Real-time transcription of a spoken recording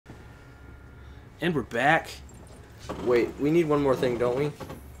And we're back. Wait, we need one more thing, don't we?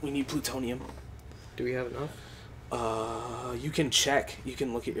 We need plutonium. Do we have enough? You can check. You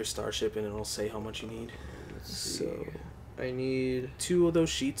can look at your starship and it'll say how much you need. Let's see. I need 2 of those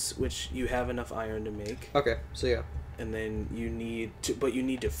sheets, which you have enough iron to make. Okay, so yeah. And then you need to, but you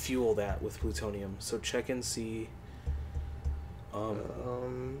need to fuel that with plutonium. So check and see.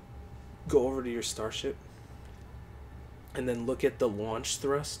 Go over to your starship. And then look at the launch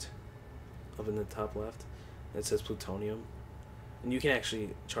thrust up in the top left. It says plutonium. And you can actually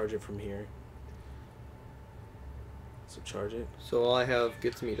charge it from here. So charge it. So all I have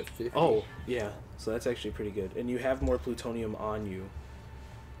gets me to 50. Oh, yeah. So that's actually pretty good. And you have more plutonium on you.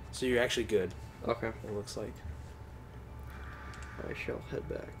 So you're actually good. Okay. It looks like. I shall head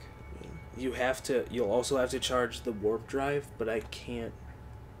back. You have to. You'll also have to charge the warp drive, but I can't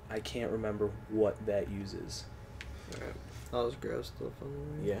remember what that uses. Alright. I'll just grab stuff on the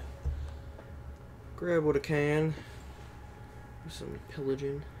way. Yeah. Grab what I can. Do some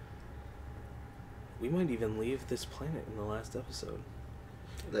pillaging. We might even leave this planet in the last episode.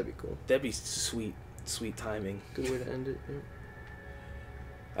 That'd be cool. That'd be sweet timing. Good way to end it.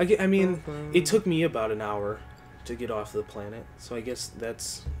 Yeah. I mean, it took me about an hour to get off the planet, so I guess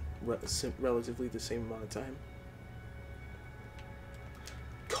that's relatively the same amount of time.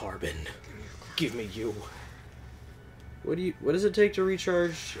 Carbon. Give me you. What does it take to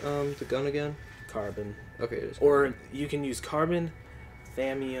recharge the gun again? Carbon. Okay, it is. Or you can use carbon,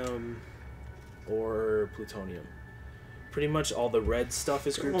 thallium, or plutonium. Pretty much all the red stuff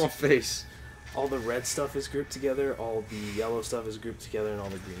is grouped. Face. All the red stuff is grouped together. All the yellow stuff is grouped together, and all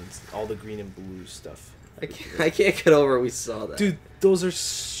the green and blue stuff. I can't get over we saw that. Dude, those are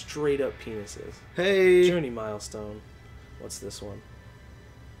straight up penises. Hey. Journey milestone. What's this one?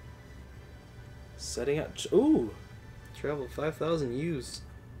 Setting up. Ooh. Travel 5,000 U's.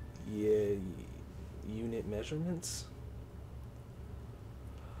 Yeah. Unit measurements.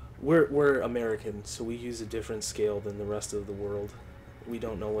 We're American, so we use a different scale than the rest of the world. We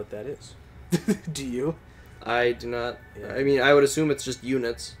don't know what that is. Do you? I do not. Yeah. I mean, I would assume it's just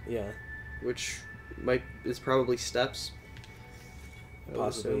units. Yeah. Which is probably steps.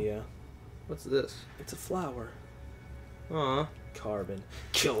 Possibly, yeah. What's this? It's a flower. Aw. Carbon.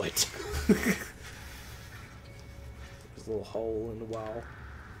 Kill it. There's a little hole in the wall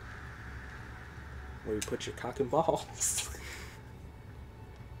where you put your cock and balls.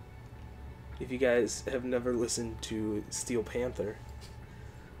 If you guys have never listened to Steel Panther,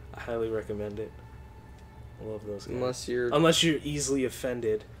 I highly recommend it. I love those guys. Unless you're easily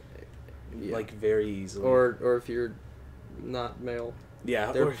offended. Yeah. Like, very easily. Or if you're not male.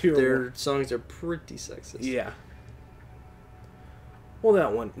 Yeah. Their songs are pretty sexist. Yeah. Well,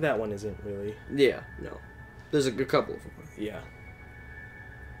 that one isn't really. Yeah, no. There's a couple of them. Yeah.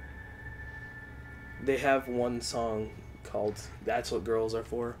 They have one song called That's What Girls Are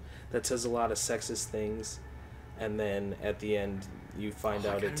For that says a lot of sexist things, and then at the end you find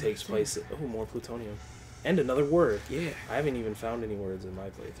out it takes place... Oh, more plutonium. And another word. Yeah. I haven't even found any words in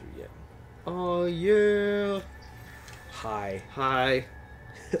my playthrough yet. Oh, yeah. Hi. Hi.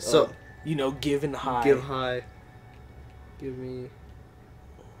 So... give and high. Give high. Give me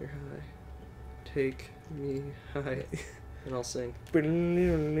your high. Take me high. And I'll sing.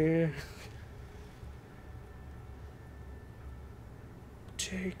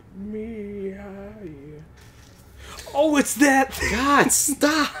 Take me higher. Oh, it's that! God,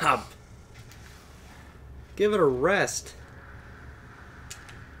 stop! Give it a rest.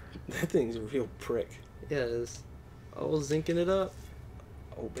 That thing's a real prick. Yeah, it is. Oh, zinking it up.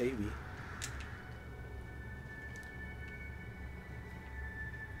 Oh, baby.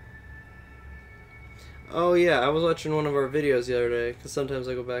 Oh, yeah, I was watching one of our videos the other day, because sometimes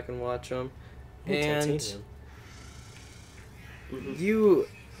I go back and watch them. And titanium.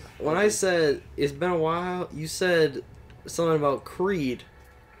 when I said, it's been a while, you said something about Creed.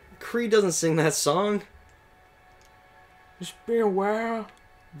 Creed doesn't sing that song. It's been a while.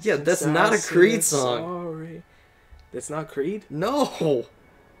 Yeah, that's not a Creed song. Sorry. That's not Creed? No!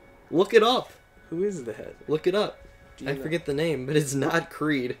 Look it up. Who is that? Look it up. I forget the name, but it's not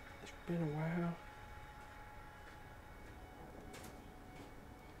Creed. It's been a while.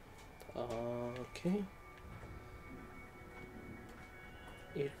 Okay.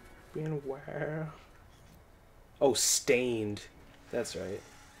 It's been a while. Oh, Stained. That's right.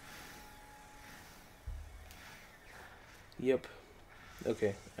 Yep.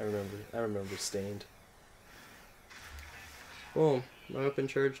 Okay, I remember Stained. Boom. My weapon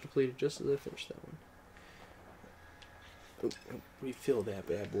charge depleted just as I finished that one. Refill that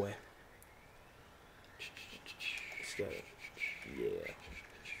bad boy. It's got it. Yeah.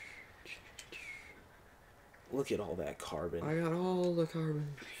 Look at all that carbon. I got all the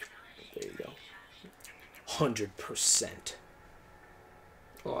carbon. There you go. 100%.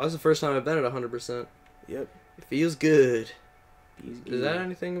 Oh, that's the first time I've been at 100%. Yep. It feels good. Is that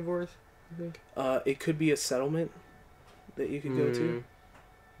anything worth, I think? It could be a settlement that you could go to.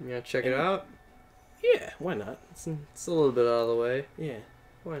 Yeah, check it out. Yeah, why not? It's a little bit out of the way. Yeah.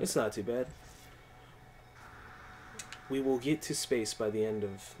 Why not? It's not too bad. We will get to space by the end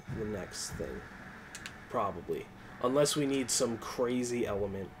of the next thing. Probably. Unless we need some crazy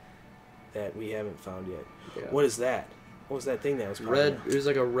element that we haven't found yet. Yeah. What is that? What was that thing that was red? It was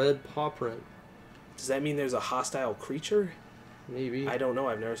like a red paw print. Does that mean there's a hostile creature? Maybe. I don't know.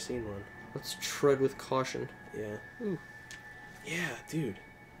 I've never seen one. Let's tread with caution. Yeah. Ooh. Yeah, dude.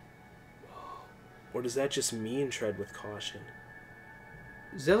 Or does that just mean tread with caution?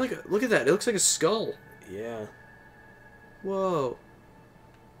 Is that like a... Look at that. It looks like a skull. Yeah. Whoa.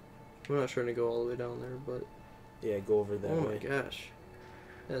 I'm not trying to go all the way down there, but... Yeah, go over that way. Oh my gosh.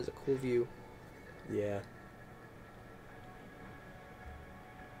 That is a cool view. Yeah.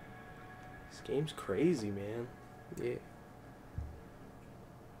 This game's crazy, man. Yeah.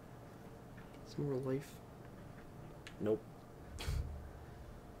 Some more life. Nope.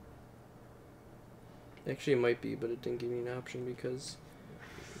 Actually, it might be, but it didn't give me an option because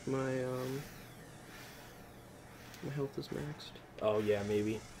my health is maxed. Oh, yeah,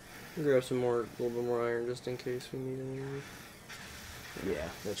 maybe. I'll grab some more, a little bit more iron just in case we need any more. Yeah,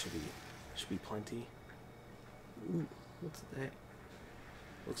 that should be plenty. Ooh, what's that?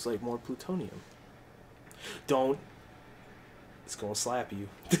 Looks like more plutonium. Don't. It's gonna slap you.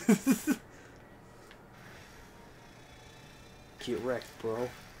 Get wrecked, bro.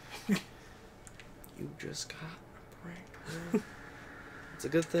 You just got a prank, bro. It's a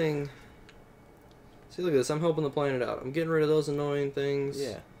good thing. See, look at this. I'm helping the planet out. I'm getting rid of those annoying things.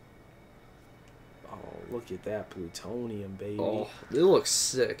 Yeah. Oh, look at that plutonium, baby. Oh, they look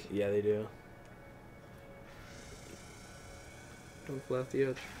sick. Yeah, they do. Don't fly off the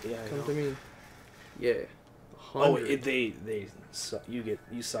edge. Yeah, I Come know. to me. Yeah. 100. Oh,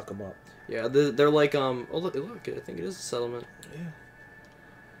 you suck them up. Yeah, they're like oh look, I think it is a settlement. Yeah.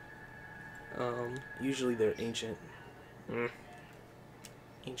 Um. Usually they're ancient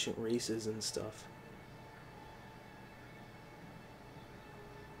races and stuff.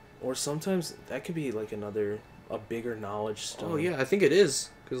 Or sometimes that could be like a bigger knowledge stone. Oh yeah, I think it is.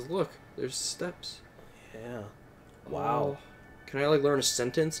 Cause look, there's steps. Yeah. Wow. Oh. Can I like learn a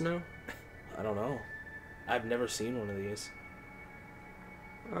sentence now? I don't know. I've never seen one of these.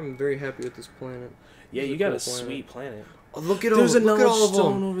 I'm very happy with this planet. Yeah, you got a sweet planet. Oh, look at There's all, look at all of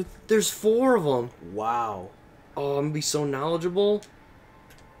stone them. over There's 4 of them. Wow. Oh, I'm gonna be so knowledgeable.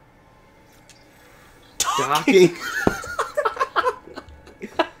 Docking.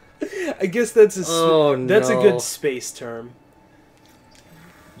 I guess that's a that's a no. good space term.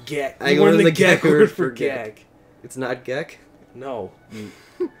 Gek. I You learned learned the the Gek Gek word word for for Gek. Gek. It's not Gek. No,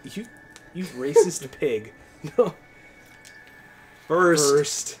 you racist pig. No.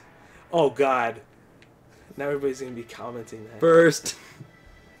 First. Oh God. Now everybody's gonna be commenting that. First.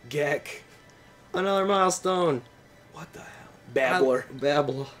 Gek. Another milestone. What the hell? Babbler.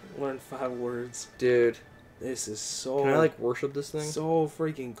 Babbler. Learn 5 words. Dude. This is so. Can I like worship this thing? So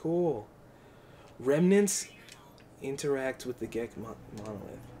freaking cool. Remnants interact with the Gek monolith.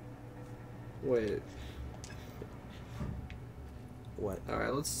 Wait. What?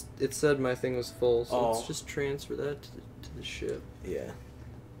 Alright, it said my thing was full, so let's Oh. just transfer that to the ship. Yeah.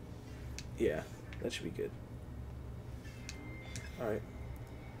 Yeah, that should be good. Alright.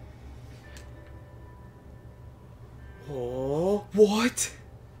 Oh, what?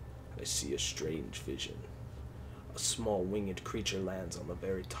 I see a strange vision. A small winged creature lands on the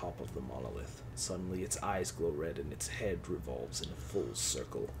very top of the monolith. Suddenly its eyes glow red and its head revolves in a full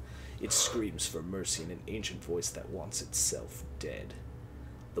circle. It screams for mercy in an ancient voice that wants itself dead.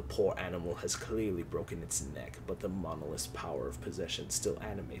 The poor animal has clearly broken its neck, but the monolith's power of possession still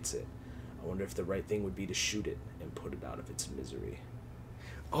animates it. I wonder if the right thing would be to shoot it and put it out of its misery.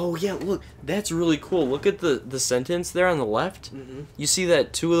 Oh yeah, look, that's really cool. Look at the sentence there on the left. Mm-hmm. You see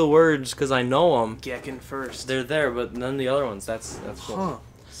that 2 of the words, because I know them. Gekken first. They're there, but none of the other ones. That's cool. Huh.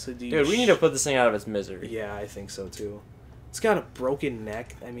 So do you Dude, we need to put this thing out of its misery. Yeah, I think so too. It's got a broken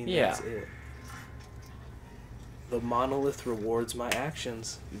neck. I mean, Yeah. that's it. The monolith rewards my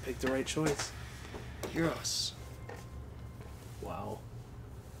actions. You picked the right choice. Yes. Wow.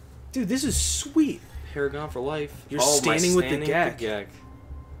 Dude, this is sweet. Paragon for life. You're standing with the Gek.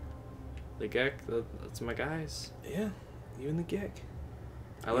 The Gek, that's my guys. Yeah, you and the Gek.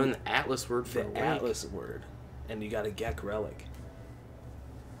 I learned the Atlas word for The awake. Atlas word. And you got a Gek relic.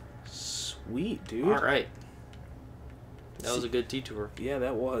 Sweet, dude. Alright. That was a good detour. Yeah,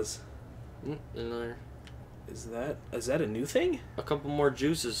 that was. Another. Is that a new thing? A couple more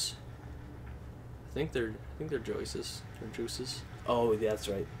juices. I think they're juices. They're juices. Oh, that's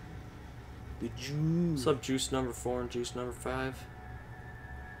right. The juice. What's up, juice number 4 and juice number 5?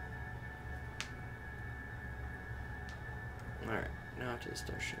 Alright, now to the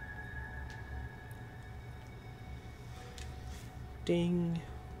starship. Ding.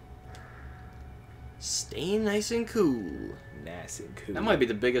 Staying nice and cool. Nice and cool. That might be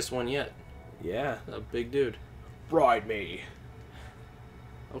the biggest one yet. Yeah. A big dude. Ride me.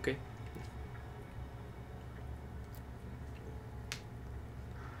 Okay.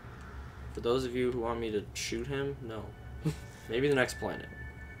 For those of you who want me to shoot him, no. Maybe the next planet.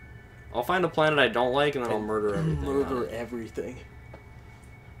 I'll find a planet I don't like and then I'll murder everything. Murder everything.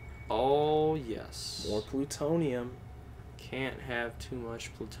 Oh, yes. More plutonium. Can't have too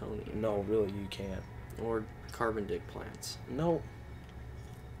much plutonium. No, really, you can't. Or carbon dig plants. No.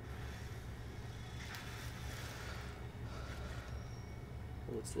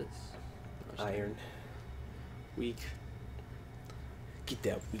 What's this? Iron. Weak. Get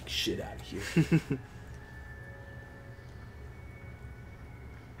that weak shit out of here.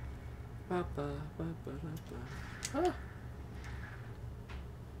 Ah.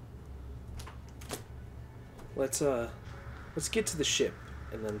 Let's get to the ship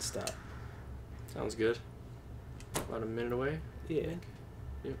and then stop. Sounds good. About a minute away? Yeah.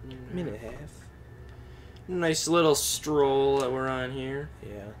 Yep, Minute and a half. Nice little stroll that we're on here.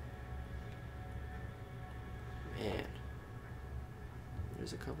 Yeah. Man.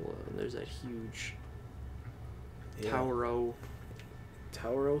 There's a couple of them. There's that huge Tower-O.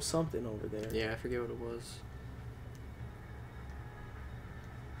 Tower-O something over there. Yeah, I forget what it was.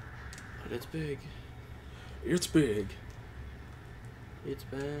 But it's big. It's big. It's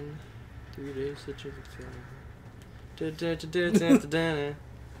been 3 days since you've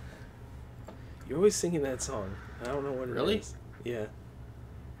You're always singing that song. I don't know what it Really? is. Yeah.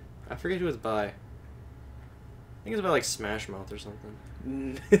 I forget who it's by. I think it's by like Smash Mouth or something.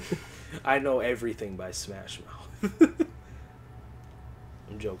 I know everything by Smash Mouth.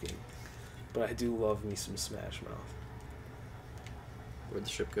 I'm joking. But I do love me some Smash Mouth. Where'd the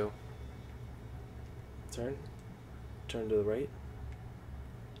ship go? Turn. Turn to the right.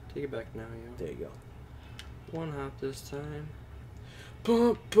 Take it back now, yo. There you go. One hop this time.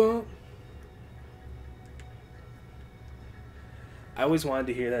 Bump, bump. I always wanted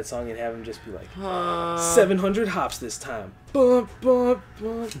to hear that song and have him just be like, 700 hops this time. Bump, bump,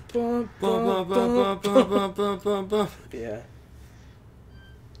 bump, bump, bump, bump, bump, bump, bump, bump. Yeah.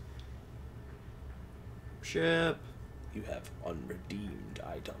 Ship. You have unredeemed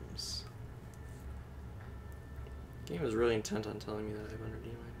items. The game was really intent on telling me that I have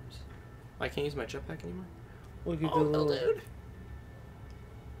unredeemed items. I can't use my jetpack anymore? Look at the little dude.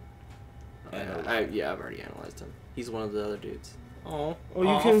 Yeah, I've already analyzed him. He's one of the other dudes. Oh, you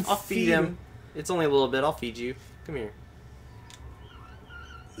can I'll feed him. It's only a little bit. I'll feed you. Come here.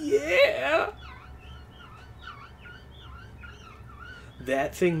 Yeah.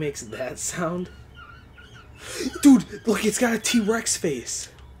 That thing makes that sound. Dude, look, it's got a T-Rex face.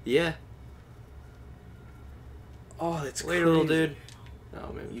 Yeah. Oh, that's Later, crazy. little dude.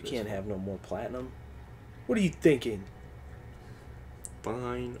 Oh, man. You can't have no more platinum. What are you thinking?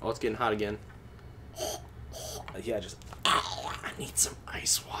 Fine. Oh, it's getting hot again. Yeah, just... I need some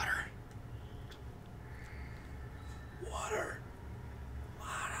ice water. Water.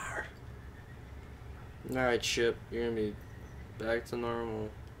 Water. Alright, ship. You're gonna be back to normal.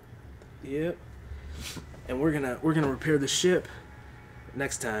 Yep. And we're gonna repair the ship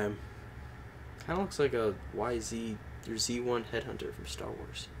next time. Kinda looks like a YZ or Z1 headhunter from Star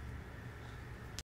Wars.